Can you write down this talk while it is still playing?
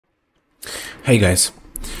Hey guys,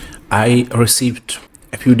 I received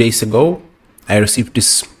a few days ago, I received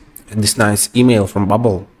this nice email from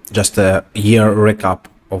Bubble, just a year recap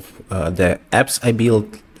of the apps I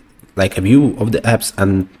built, like a view of the apps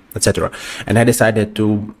and etc. And I decided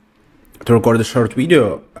to record a short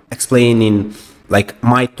video explaining like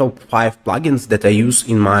my top 5 plugins that I use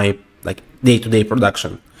in my like day-to-day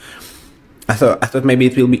production. I thought maybe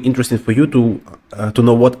it will be interesting for you to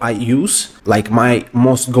know what I use, like my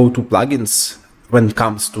most go-to plugins when it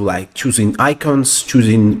comes to like choosing icons,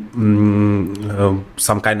 choosing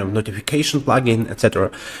some kind of notification plugin,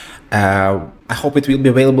 etc. I hope it will be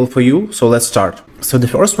available for you. So let's start. So the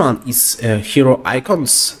first one is Hero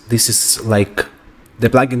Icons. This is like the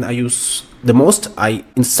plugin I use the most. I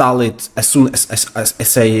install it as soon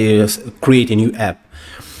as I create a new app.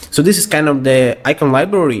 So this is kind of the icon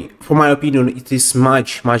library. For my opinion, it is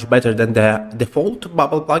much better than the default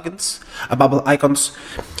Bubble plugins, Bubble icons,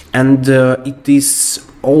 and it is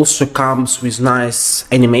also comes with nice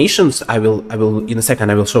animations. I will in a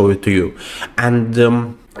second I will show it to you,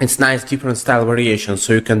 and it's nice different style variations.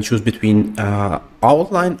 So you can choose between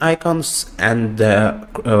outline icons and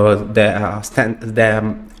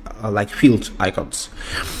like field icons.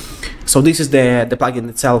 So this is the plugin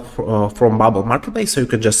itself from Bubble Marketplace. So you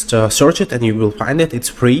can just search it and you will find it. It's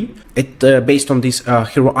free. It based on this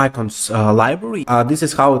Hero Icons library. This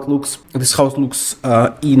is how it looks. This is how it looks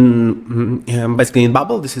in basically in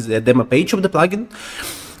Bubble. This is the demo page of the plugin.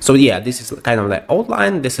 So yeah, this is kind of the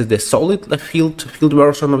outline. This is the solid field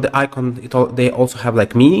version of the icon. They also have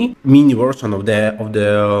like mini version of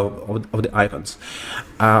the icons.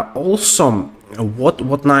 Also,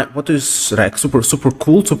 what is like super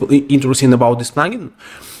cool, super interesting about this plugin?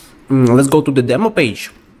 Let's go to the demo page.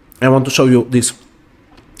 I want to show you this.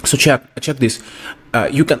 So check this.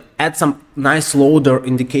 You can add some nice loader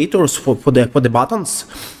indicators for the buttons.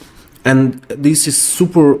 And this is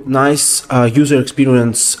super nice user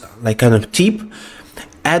experience, like kind of tip.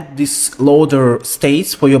 Add this loader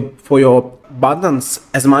states for your buttons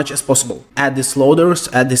as much as possible. Add these loaders,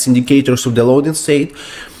 add these indicators of the loading state.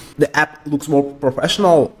 The app looks more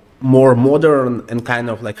professional, more modern, and kind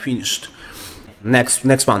of like finished. Next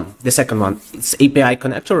one, the second one, it's API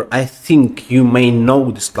connector. I think you may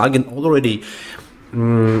know this plugin already.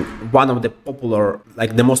 One of the popular,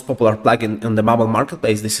 like the most popular plugin on the Bubble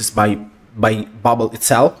Marketplace. This is by Bubble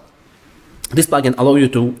itself. This plugin allows you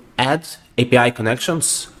to add API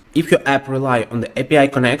connections. If your app rely on the API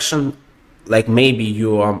connection, like maybe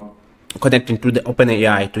you are connecting to the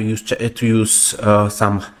OpenAI to use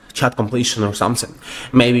some chat completion or something.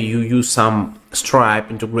 Maybe you use some Stripe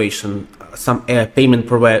integration, some payment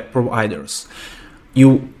providers.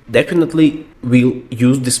 You definitely will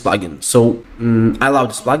use this plugin. So I love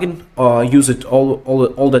this plugin, use it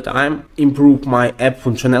all the time, improve my app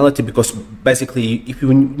functionality, because basically if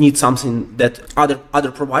you need something that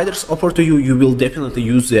other providers offer to you, you will definitely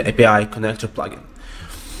use the API connector plugin.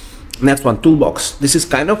 Next one, Toolbox. This is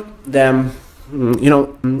kind of the,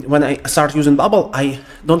 when I start using Bubble, I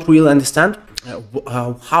don't really understand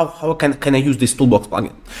how can I use this Toolbox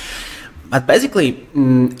plugin. But basically,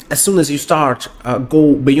 as soon as you start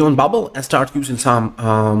go beyond Bubble and start using some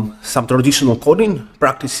traditional coding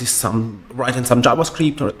practices, writing some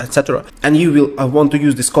JavaScript or etc., and you will want to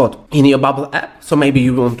use this code in your Bubble app. So maybe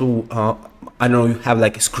you want to I don't know, you have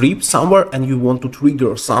like a script somewhere and you want to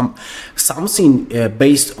trigger something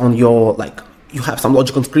based on your, like you have some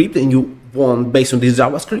logical script and you want based on this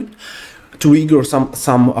JavaScript trigger some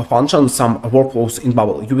functions, some workflows in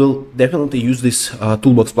Bubble. You will definitely use this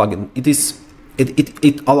Toolbox plugin.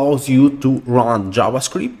 It allows you to run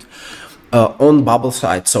JavaScript on Bubble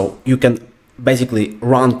side, so you can basically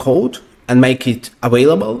run code and make it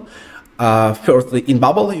available. Firstly, in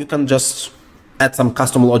Bubble, you can just add some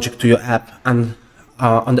custom logic to your app, and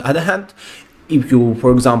on the other hand, if you,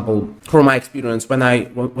 for example, from my experience, when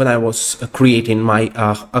I was creating my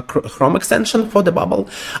Chrome extension for the Bubble,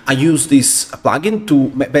 I use this plugin to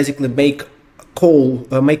basically make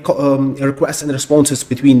requests and responses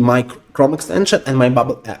between my Chrome extension and my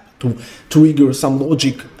Bubble app to trigger some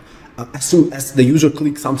logic as soon as the user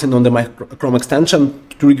clicks something on my Chrome extension,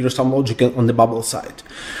 trigger some logic on the Bubble side.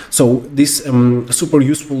 So this super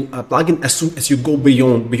useful plugin as soon as you go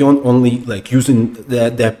beyond only like using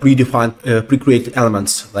the predefined pre-created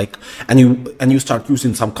elements, like and you start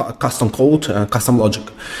using some custom code, custom logic.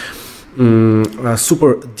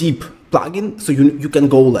 Super deep plugin, so you can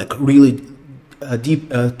go like really deep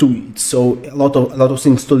to it. So a lot of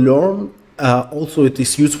things to learn also it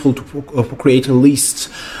is useful for creating lists.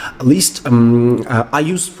 I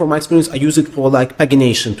use, from my experience, I use it for like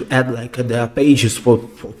pagination, to add like the pages for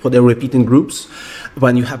the repeating groups.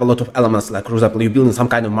 When you have a lot of elements, like for example, you're building some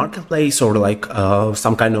kind of marketplace, or like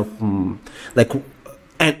some kind of like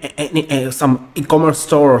some e-commerce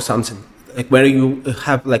store or something, like where you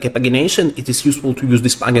have like a pagination, it is useful to use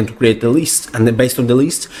this plugin to create the list, and then based on the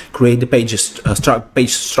list, create the page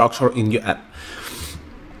structure in your app.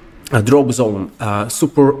 Drop Zone,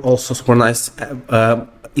 also super nice.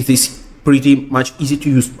 It is pretty much easy to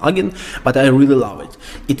use plugin, but I really love it.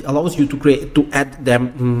 It allows you to add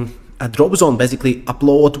them. A drop zone, basically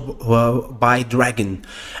upload by dragging,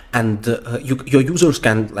 and your users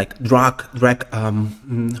can like drag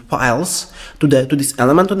files to this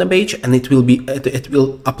element on the page, and it will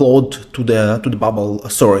upload to the Bubble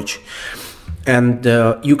storage. And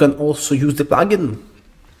you can also use the plugin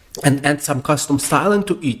and add some custom styling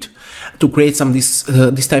to it to create some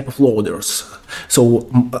this type of loaders. So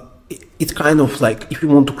it's kind of like, if you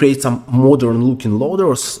want to create some modern looking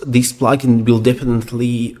loaders, this plugin will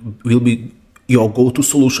definitely be your go-to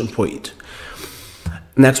solution for it.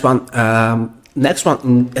 Next one, and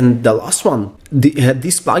the last one,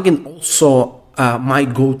 this plugin also my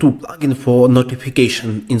go-to plugin for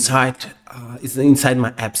notification inside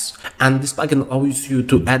my apps, and this plugin allows you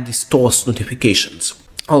to add these toast notifications.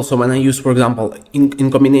 Also, when I use, for example, in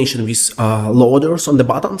combination with loaders on the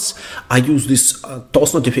buttons, I use this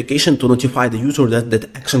toast notification to notify the user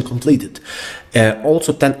that action completed.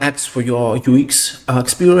 Also 10x for your UX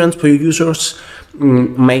experience for your users,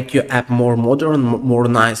 make your app more modern, more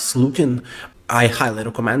nice looking. I highly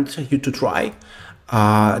recommend you to try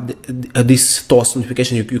this toast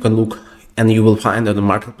notification. You can look and you will find on the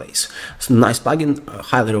marketplace. It's a nice plugin,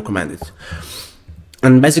 highly recommend it.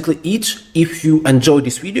 And basically if you enjoyed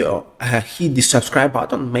this video, hit the subscribe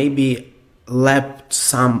button, maybe left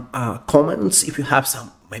some comments if you have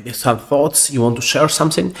maybe some thoughts, you want to share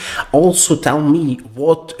something. Also tell me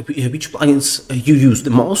which plugins you use the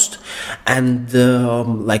most, and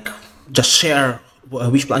like just share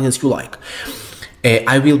which plugins you like.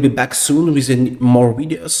 I will be back soon with more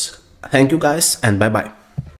videos. Thank you guys, and bye bye.